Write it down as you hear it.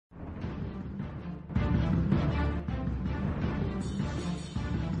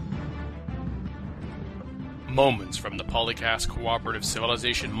Moments from the Polycast Cooperative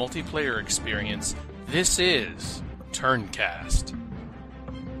Civilization multiplayer experience. This is TurnCast.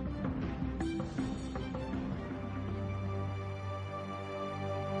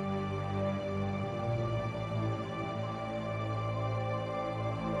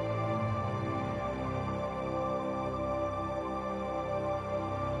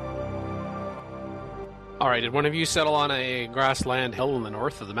 Alright, did one of you settle on a grassland hill in the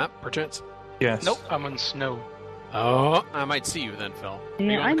north of the map, perchance? Yes. Nope, I'm on snow. Oh, I might see you then, Phil. Yeah,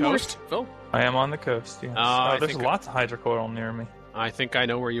 Are you on I'm the coast, Phil? I am on the coast, yes. There's lots of hydrocoral near me. I think I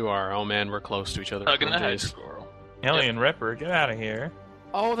know where you are. Oh man, we're close to each other. Hugging the hydrocoral. Alien Ripper, get out of here.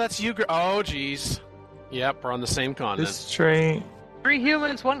 Oh, that's you. Oh, jeez. Yep, we're on the same continent. This trait... 3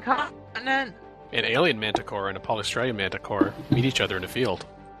 humans, 1 continent. An alien manticore and a Polystrium manticore meet each other in a field.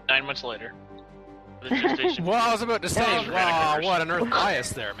 9 months later. Well, I was about to say, wow, what an Earth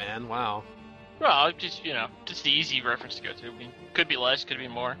bias there, man. Wow. Well, just the easy reference to go to. Could be less, could be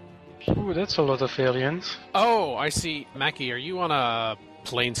more. Ooh, that's a lot of aliens. Oh, I see. Mackie, are you on a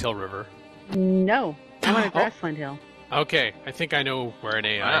Plains Hill River? No, I'm on a grassland hill. Okay, I think I know where an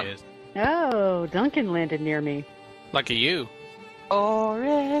AI is. Oh, Duncan landed near me. Lucky you. No,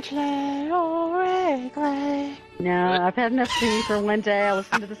 I've had enough singing for one day. I'll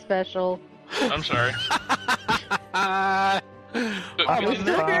listen to the special. I'm sorry. Part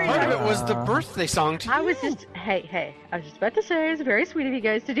of it was the birthday song to you. I was just, hey, I was just about to say it's very sweet of you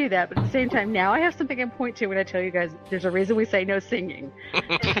guys to do that, but at the same time, now I have something I can point to when I tell you guys there's a reason we say no singing.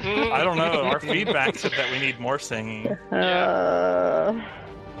 I don't know. Our feedback said that we need more singing.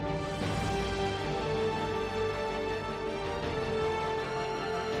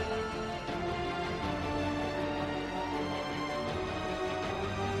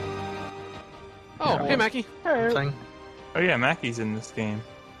 Oh, hey, Mackie. Hello. Oh yeah, Mackie's in this game.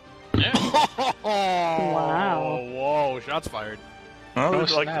 Yeah. Wow. Whoa, shots fired. Oh, Oh, I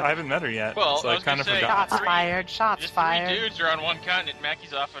snap. haven't met her yet, Well, so I I was kind of gonna say, forgot. Shots fired, shots Just fired. 3 dudes are on one continent,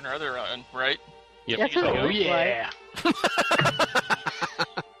 Mackie's off on her other one, right? Yep. That's what it looks like.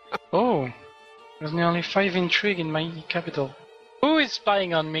 Oh, there's nearly 5 intrigue in my capital. Who is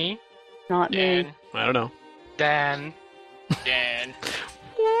spying on me? Not me. Dan. I don't know. Dan. Dan.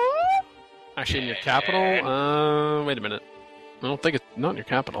 Actually, in your capital? Wait a minute. I don't think it's not in your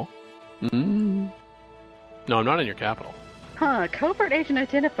capital. No, I'm not in your capital. Huh, covert agent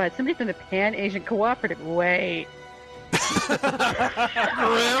identified. Somebody from the Pan-Asian Cooperative. Wait.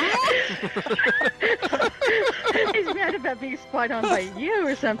 He's mad about being spied on by you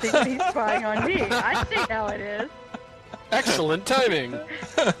or something, but he's spying on me. I see how it is. Excellent timing.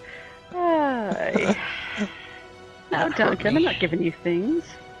 Ay. No, Duncan, I'm not giving you things.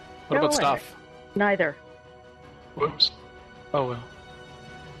 What Go about away. stuff? Neither. Whoops. Oh well.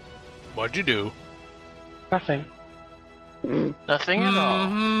 What'd you do? Nothing. Nothing at all.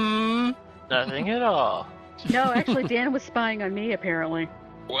 Mm-hmm. Nothing at all. No, actually, Dan was spying on me, apparently.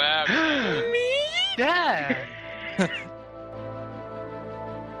 Wow. Dan!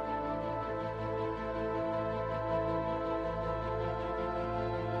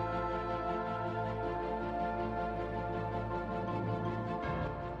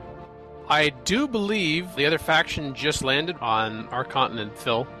 I do believe the other faction just landed on our continent,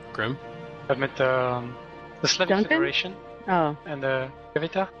 Phil Grimm. I've met the Slavic Duncan? Federation Oh. and the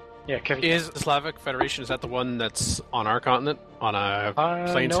Kavita. Yeah, Kavita. Is the Slavic Federation, is that the one that's on our continent? On a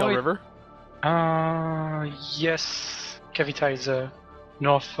Plains no, Hill it- River? Yes. Kavita is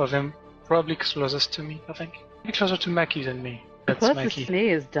north of him. Probably closest to me, I think. Maybe closer to Mackie than me. That's Closest Mackie. to me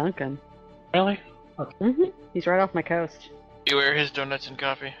is Duncan. Really? He's right off my coast. Beware his donuts and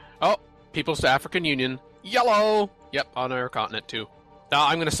coffee. Oh, People's African Union. Yellow! Yep, on our continent too. Now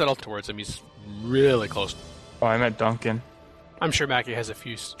I'm going to settle towards him. He's really close. Oh, I met Duncan. I'm sure Mackie has a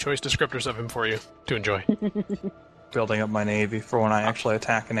few choice descriptors of him for you to enjoy. Building up my navy for when I actually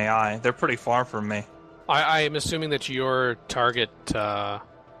attack an AI. They're pretty far from me. I am assuming that your target,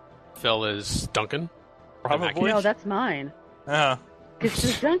 Phil, is Duncan? Probably. No, that's mine. Yeah.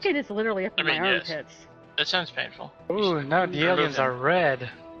 Because Duncan is literally up in my yes. armpits. That sounds painful. Ooh, now the Remove aliens them. are red.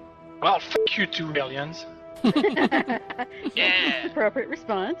 Well, fuck you two aliens. Yeah. Appropriate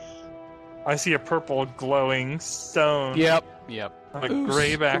response. I see a purple glowing stone Yep. with a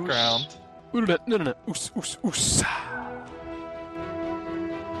gray background. No. Oos.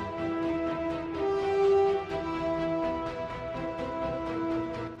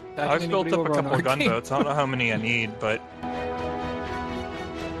 I've built up a couple of gunboats. I don't know how many I need, but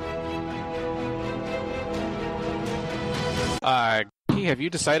Have you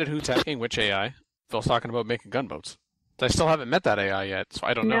decided who's attacking which AI? Phil's talking about making gunboats. I still haven't met that AI yet, so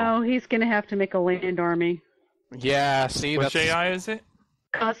I don't know. No, he's going to have to make a land army. Yeah, see, Which that's... AI is it?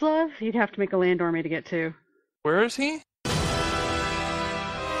 Kozlov, you'd have to make a land army to get to. Where is he?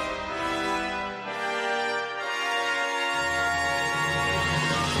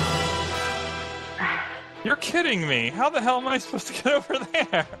 You're kidding me. How the hell am I supposed to get over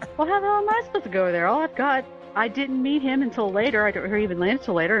there? Well, how the hell am I supposed to go there? All I've got, I didn't meet him until later. I don't even land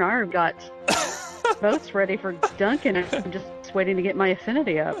until later, and I already got votes ready for Duncan. I'm just waiting to get my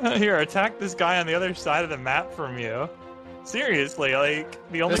affinity up. Here, attack this guy on the other side of the map from you. Seriously, like,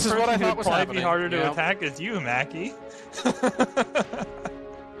 the only This is what I person thought who'd was probably be happening. harder to Yeah. attack is you, Mackie.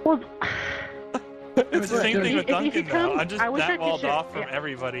 Well, It's the same If thing you- with if you Duncan, come- though. I'm just I wish I that could walled show- off from yeah.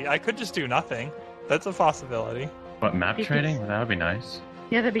 everybody. I could just do nothing. That's a possibility. What, map You trading? could- That would be nice.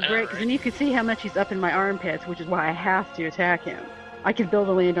 yeah, that'd be great, because then you could see how much he's up in my armpits, which is why I have to attack him. I could build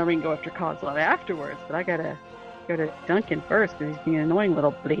a land army and go after Kozlov afterwards, but I gotta go to Duncan first, because he's being an annoying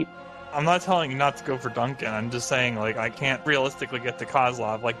little bleep. I'm not telling you not to go for Duncan. I'm just saying, like, I can't realistically get to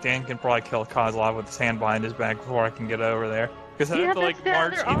Kozlov. Like, Dan can probably kill Kozlov with his hand behind his back before I can get over there. Because I Yeah, have to, that's like, the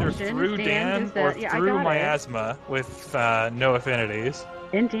march other either option, through Dan, Dan is or that- yeah, I through got it. miasma with no affinities.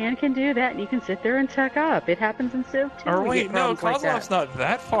 And Dan can do that, and you can sit there and tuck up. It happens in Civ too. Or we wait, get no, problems like Kozlov's not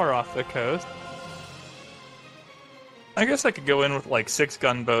that far off the coast. I guess I could go in with like 6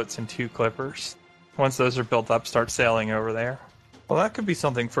 gunboats and 2 clippers. Once those are built up, start sailing over there. Well, that could be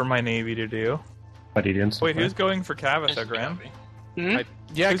something for my navy to do. What are you doing? Wait, who's going for Cavitha, It's Graham? gotta be.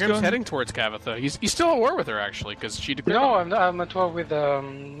 Yeah, Who's Grim's going- heading towards Cavitha. He's still at war with her, actually, because she declared... No, I'm not. I'm at war with the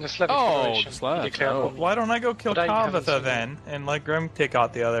Slavic Oh, Federation. the Slavs, He declared oh. war. Why don't I go kill But I haven't Cavitha seen then, and let Grim take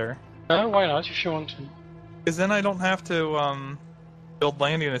out the other? Why not, if you want to? Because then I don't have to build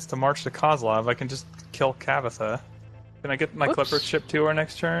land units to march to Kozlov. I can just kill Cavitha. Can I get my Whoops. clippers shipped to her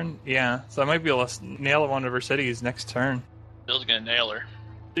next turn? Yeah, so I might be able to nail one of her cities next turn. Bill's gonna nail her.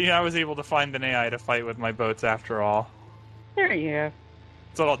 Yeah, I was able to find an AI to fight with my boats after all. There you go.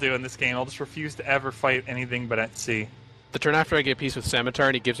 That's what I'll do in this game. I'll just refuse to ever fight anything but at sea. The turn after I get peace with Scimitar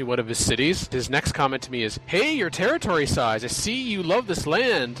and he gives me one of his cities, his next comment to me is, "Hey, your territory size. I see you love this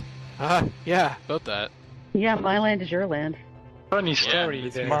land." Yeah, about that. Yeah, my land is your land. Funny story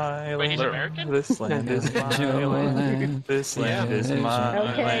It's there. my Wait, he's land. American? This land is my land. This land is my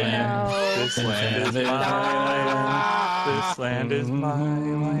Okay, land. no. This land is my land. This land is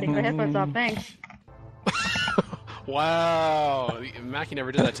my Take my land. headphones off, thanks. Wow. Mackie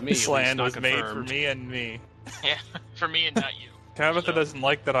never did that to me. This at least land not was made for confirmed. me and me. Yeah, for me and not you. Cavitha So- doesn't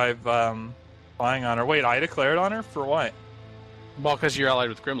like that I've flying on her. Wait, I declared on her for what? Well, because you're allied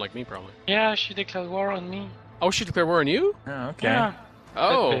with Grim like me, probably. Yeah, she declared war on me. Oh, she declared war on you? Oh, okay. Yeah.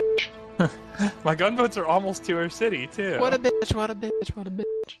 Oh. That bitch. My gunboats are almost to her city too. What a bitch, what a bitch, what a bitch.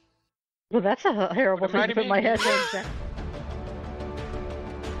 Well, that's a terrible thing to put my headphones down.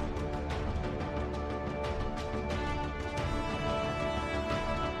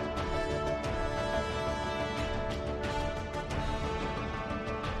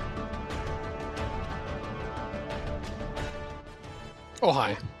 Oh,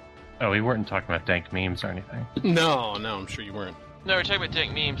 hi. Oh, we weren't talking about dank memes or anything. No, I'm sure you weren't. No, we're talking about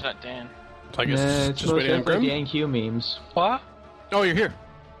dank memes, not Dan. So I guess It's just waiting on most likely Grim? DNQ memes. What? Oh, you're here.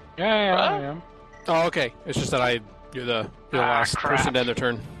 Yeah, I What? am. Oh, okay. It's just that you're the last crap. person to end their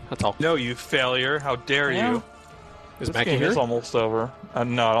turn. That's all. No, you failure! How dare Yeah. you? Is This Mackie game here? is almost over.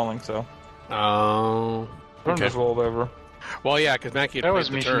 No, I don't think so. Oh. Turn Okay. just rolled over. Well, yeah, because Mackie had That played was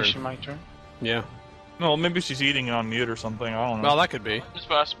the me turn. finishing my turn. Yeah. No, maybe she's eating it on mute or something. I don't know. Well, that could be. It's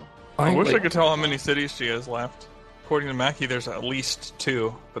possible. I wish I could tell how many cities she has left. According to Mackie, there's at least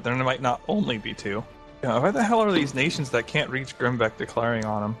 2, but there might not only be 2. Yeah, why the hell are these nations that can't reach Grimbeck declaring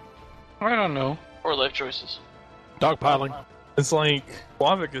on them? I don't know. Or life choices. Dogpiling. It's like,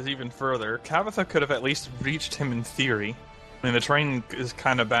 Slavik is even further. Cavitha could have at least reached him in theory. I mean, the terrain is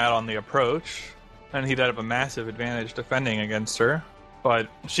kind of bad on the approach, and he'd have a massive advantage defending against her. But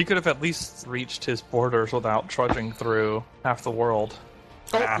she could have at least reached his borders without trudging through half the world.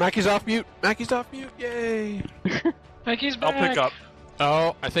 Oh, Ah. Mackie's off mute. Mackie's off mute. Yay. Mackie's I'll back. pick up.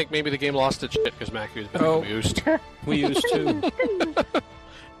 Oh, I think maybe the game lost its shit because Mackie was being Oh. abused. We used to.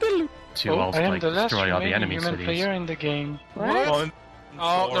 To Oh, also I am like the last destroy all the remaining enemy human cities. player in the game. What? Well,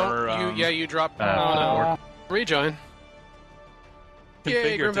 Oh, or, no. You dropped. uh, Oh, no. or- Rejoin. Yay,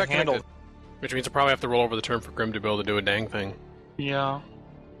 configured Grim to back handle. connected. Which means I probably have to roll over the turn for Grim to be able to do a dang thing. Yeah.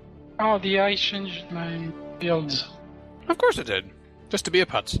 Oh, the I changed my builds. Of course it did. Just to be a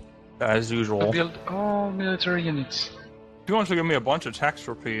putz. As I usual. build all military units. He wants to give me a bunch of text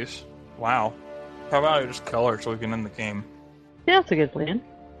for peace. Wow. How about I just kill her so we can end the game? Yeah, that's a good plan.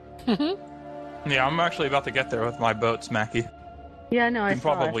 Yeah, I'm actually about to get there with my boats, Mackie. Yeah, no, You I can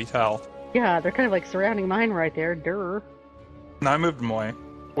saw probably tell. Yeah, they're kind of like surrounding mine right there. Durr. No, I moved them away.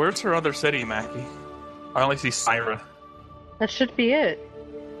 Where's her other city, Mackie? I only see Syra. That should be it.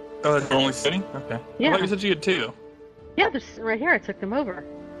 Oh, that's her only city? Okay. Yeah. I thought you said you had 2. Yeah, they're right here. I took them over.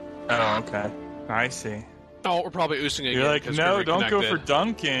 Oh, okay. I see. Oh, we're probably oosing again. You're like, because no, we're don't go for reconnected.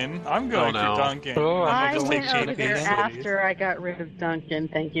 Duncan. I'm going no. for Duncan. Oh, I'm I gonna just went take over JP there cities. after I got rid of Duncan.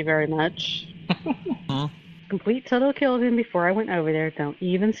 Thank you very much. Hmm. Complete total kill of him before I went over there. Don't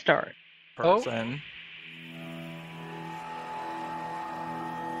even start. Person.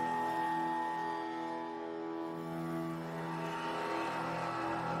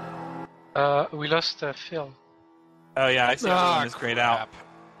 We lost Phil. Oh, yeah, I see everyone is grayed out.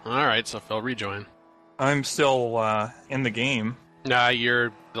 Alright, so Phil, rejoin. I'm still in the game. Nah,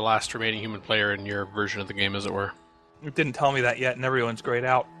 you're the last remaining human player in your version of the game, as it were. It didn't tell me that yet, and everyone's grayed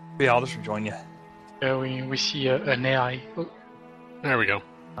out. But yeah, I'll just rejoin you. We see an AI. Oh, There we go.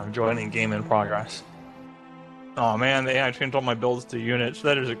 I'm joining game in progress. Oh man, the AI changed all my builds to units.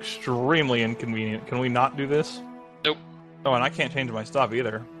 That is extremely inconvenient. Can we not do this? Nope. Oh, and I can't change my stuff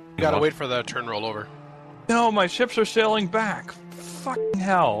either. You gotta wait for the turn rollover. No, my ships are sailing back. Fucking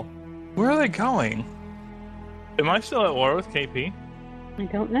hell. Where are they going? Am I still at war with KP? I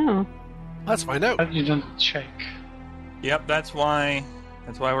don't know. Let's find out. you don't check. Yep, that's why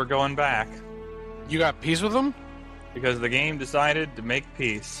we're going back. You got peace with them? Because the game decided to make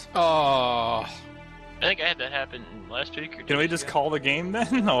peace. Oh. I think I had that happen last week or 2 Can we weeks just ago. call the game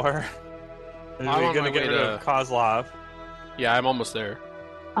then, or are I'm we on gonna my get way rid to- of Kozlov? Yeah, I'm almost there.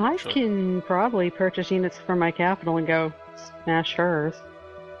 I Sure. can probably purchase units for my capital and go smash hers.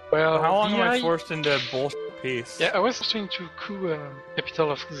 Well, How long am I AI forced into bullshit peace? Yeah, I was trying to coup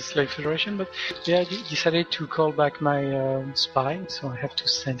capital of the Slave Federation, but yeah, I decided to call back my spy, so I have to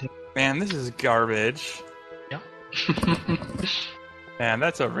send him. Man, this is garbage. Yeah. Man,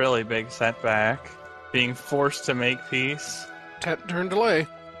 that's a really big setback. Being forced to make peace. Turn delay.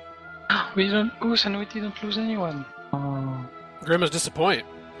 We didn't lose and we didn't lose anyone. Oh. Grim is disappoint.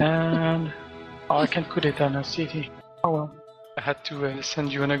 And I can't put it on a city. Oh well. I had to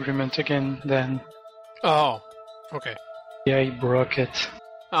send you an agreement again then. Oh. Okay. Yeah, he broke it.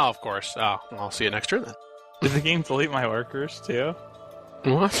 Oh, of course. Oh, well, I'll see you next turn then. Did the game delete my workers too?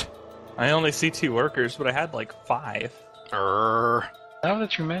 What? I only see 2 workers, but I had like 5. Err. Now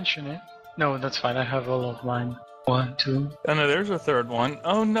that you mention it. No, that's fine. I have all of mine. 1, 2. Oh no, there's a 3rd one.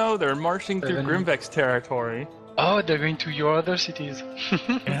 Oh no, they're marching through 7. Grimvex territory. Oh, they're going to your other cities.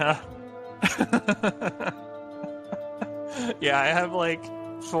 Yeah. Yeah, I have like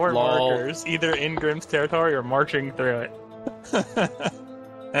 4 Lol. markers, either in Grim's territory or marching through it.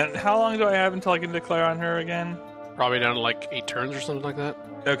 And how long do I have until I can declare on her again? Probably down to like 8 turns or something like that.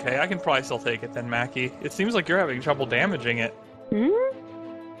 Okay, I can probably still take it then, Mackie. It seems like you're having trouble damaging it. Hmm?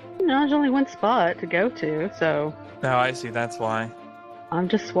 No, there's only one spot to go to, so No, I see, that's why. I'm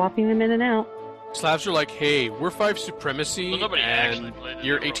just swapping them in and out. Slavs are like, hey, we're 5 supremacy Well, nobody actually and played it.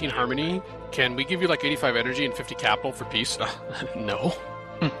 you're They were 18 okay. harmony. Can we give you like 85 energy and 50 capital for peace? No.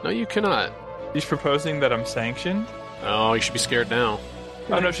 No, you cannot. She's proposing that I'm sanctioned? Oh, you should be scared now.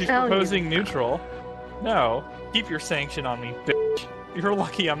 Oh no, she's Tell you. proposing neutral. No, keep your sanction on me, bitch. You're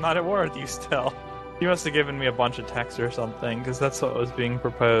lucky I'm not at war with you still. You must have given me a bunch of text or something, because that's what was being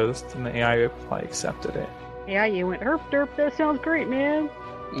proposed, and the AI probably accepted it. Yeah, you went herp derp. That sounds great, man.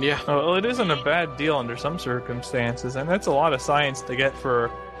 Yeah. Oh, well, it isn't a bad deal under some circumstances, and that's a lot of science to get for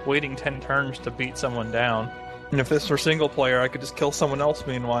waiting 10 turns to beat someone down. And if this were single player, I could just kill someone else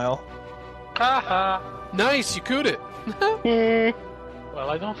meanwhile. Haha! Nice, you could it. Eh. Well,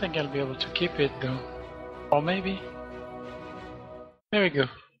 I don't think I'll be able to keep it though. Or maybe. There we go.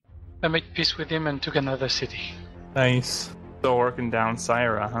 I made peace with him and took another city. Nice. Still working down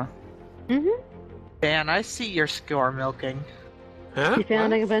Syra, huh? Mm-hmm. Dan, I see your score milking. Huh? You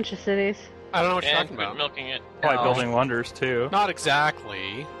founding a bunch of cities. I don't know what you're And talking quit about. milking it. Probably No. building wonders, too. Not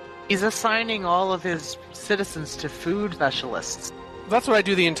exactly. He's assigning all of his citizens to food specialists. That's what I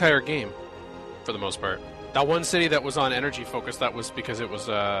do the entire game, for the most part. That one city that was on energy focus, that was because it was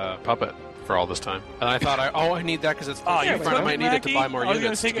a puppet for all this time. And I thought, I need that because it's. Oh, I you took might it, need it to Mackie? buy more I was gonna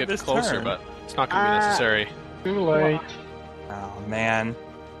units to take it get this closer, turn. but it's not going to be necessary. Too late. Oh, man.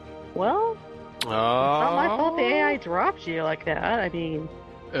 Well, it's not my fault the AI dropped you like that. I mean,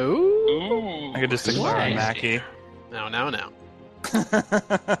 Oh. Ooh. I could just ignore Nice. Mackie. Now.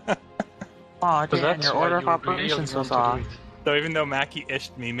 Aw, So Dan, that's your why order of you really operations want was to do off. it. So even though Mackie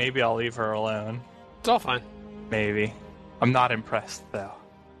ished me, maybe I'll leave her alone. It's all fine. Maybe. I'm not impressed, though.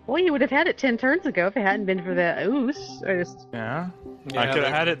 well, you would have had it 10 turns ago if it hadn't been for the ooze. I just, Yeah? Yeah, I could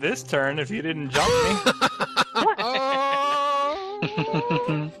have had it this turn if you didn't jump me. Oh.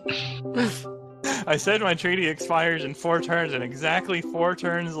 I said my treaty expires in 4 turns, and exactly 4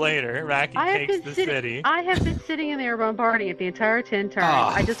 turns later, Mackie takes the city. I have been sitting in there bombarding it the entire 10 turns.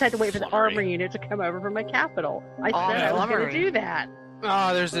 I just had to wait for the armor unit to come over from my capital. I said I was going to do that.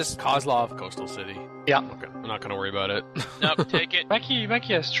 There's this Kozlov coastal city. Yeah. Okay, I'm not going to worry about it. Nope, take it. Mackie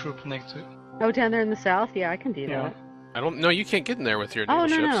has troop next to it. Oh, down there in the south? Yeah, I can do that. I don't. No, you can't get in there with your naval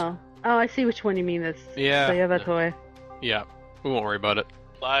ships. No. Oh, I see which one you mean. This. Yeah. Toy. Yeah, we won't worry about it.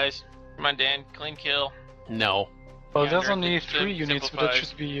 Lies. Come on, Dan. Clean kill. No. Well, Yeah, there's Dirk, only it 3 units, but that simplifies.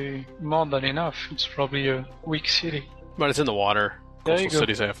 should be more than enough. It's probably a weak city. But it's in the water. There you Coastal go.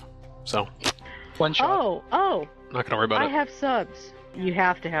 cities have. So, One shot. Oh. not going to worry about I it. have subs. You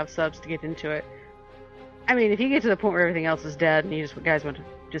have to have subs to get into it. I mean, if you get to the point where everything else is dead and you guys want to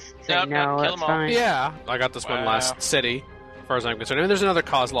just say Nope, no, kill that's them all. fine. Yeah, I got this one Wow. last city, as far as I'm concerned. I mean, there's another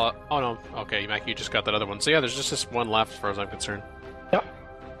Kozlov. Oh, no. Okay, Mac, you just got that other one. So, yeah, there's just this one left, as far as I'm concerned. Yep.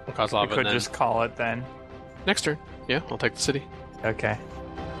 Kozlov, You could and then just call it then. next turn. Yeah, I'll take the city. Okay.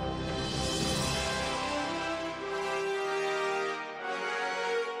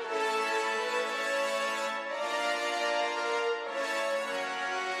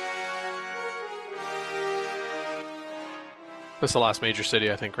 That's the last major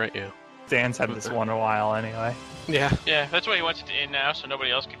city, I think, right? Yeah. Dan's had this one a while anyway. Yeah. Yeah, that's why he wants it to end now, so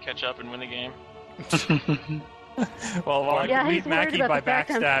nobody else can catch up and win the game. Well, I Yeah, could he's beat worried Mackie about by the fact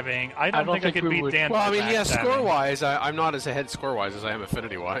I'm- backstabbing. I don't think I could we beat would. Dan Well, I by mean, yeah, backstabbing. score-wise, I'm not as ahead score-wise as I am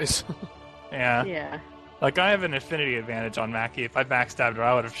affinity-wise. Yeah. Yeah. Like, I have an affinity advantage on Mackie. If I backstabbed her,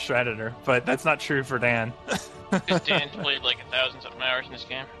 I would have shredded her. But that's not true for Dan. Because Dan's played like 1,000 something hours in this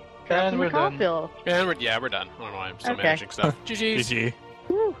game. And we're done. Caulfield. And we're done. I don't know why I'm still Okay. managing stuff. GG's. GG.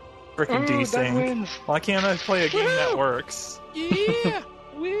 Woo. Frickin' That desync. wins. Why can't I play a game that works? Yeah.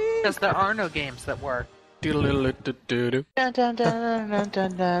 Because there are no games that work. Doodle-doodle-doo-doo. Dun, dun, dun, dun, dun, dun,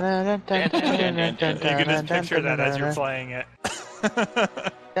 dun, dun, dun, dun, dun, You can just dun, picture dun, that dun, as you're dun, playing it.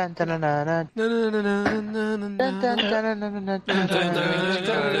 dun, dun, dun, dun, dun, dun, dun, dun, dun,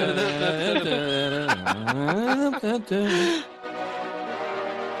 dun, dun, dun.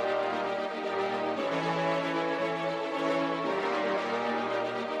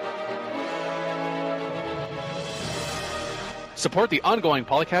 Support the ongoing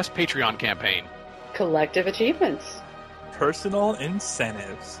Polycast Patreon campaign. Collective achievements. Personal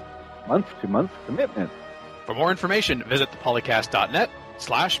incentives. Month-to-month commitment. For more information, visit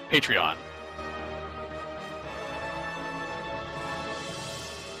thepolycast.net/Patreon.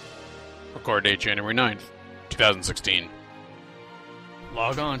 Record date January 9th, 2016.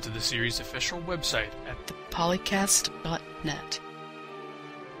 Log on to the series' official website at Polycast.net.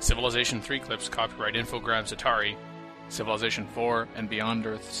 Civilization 3 clips copyright Infogrames Atari. Civilization 4 and Beyond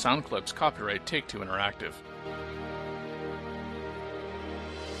Earth sound clips copyright Take-Two Interactive.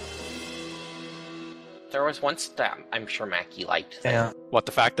 There was once that I'm sure Mackie liked. Yeah. What,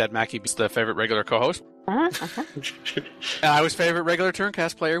 the fact that Mackie was the favorite regular co-host? Uh-huh. And I was favorite regular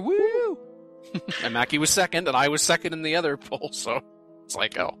TurnCast player. Woo! And Mackie was second, and I was second in the other poll, so it's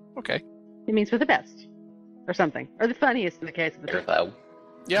like, oh, okay. It means we're the best. Or something. Or the funniest in the case of the There, though.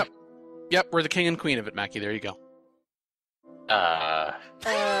 Yep, we're the king and queen of it, Mackie. There you go.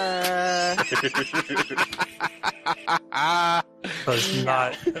 Was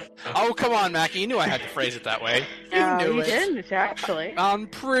not. Oh, come on, Mackie. You knew I had to phrase it that way. No, knew you it. didn't, actually. I'm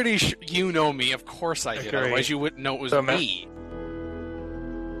pretty sure you know me. Of course I did. Agreed. Otherwise, you wouldn't know it was So, me.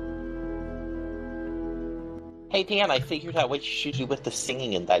 Hey Dan, I figured out what you should do with the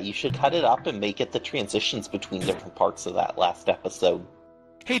singing in that. You should cut it up and make it the transitions between different parts of that last episode.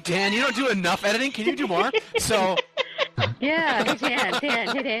 Hey, Dan, you don't do enough editing. Can you do more? So, Yeah,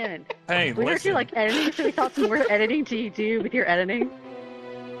 hey Dan. Hey, We heard listen. you like editing, so we thought some more editing do you do with your editing?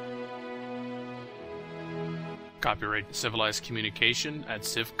 copyright Civilized Communication at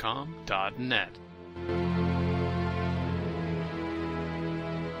civcom.net.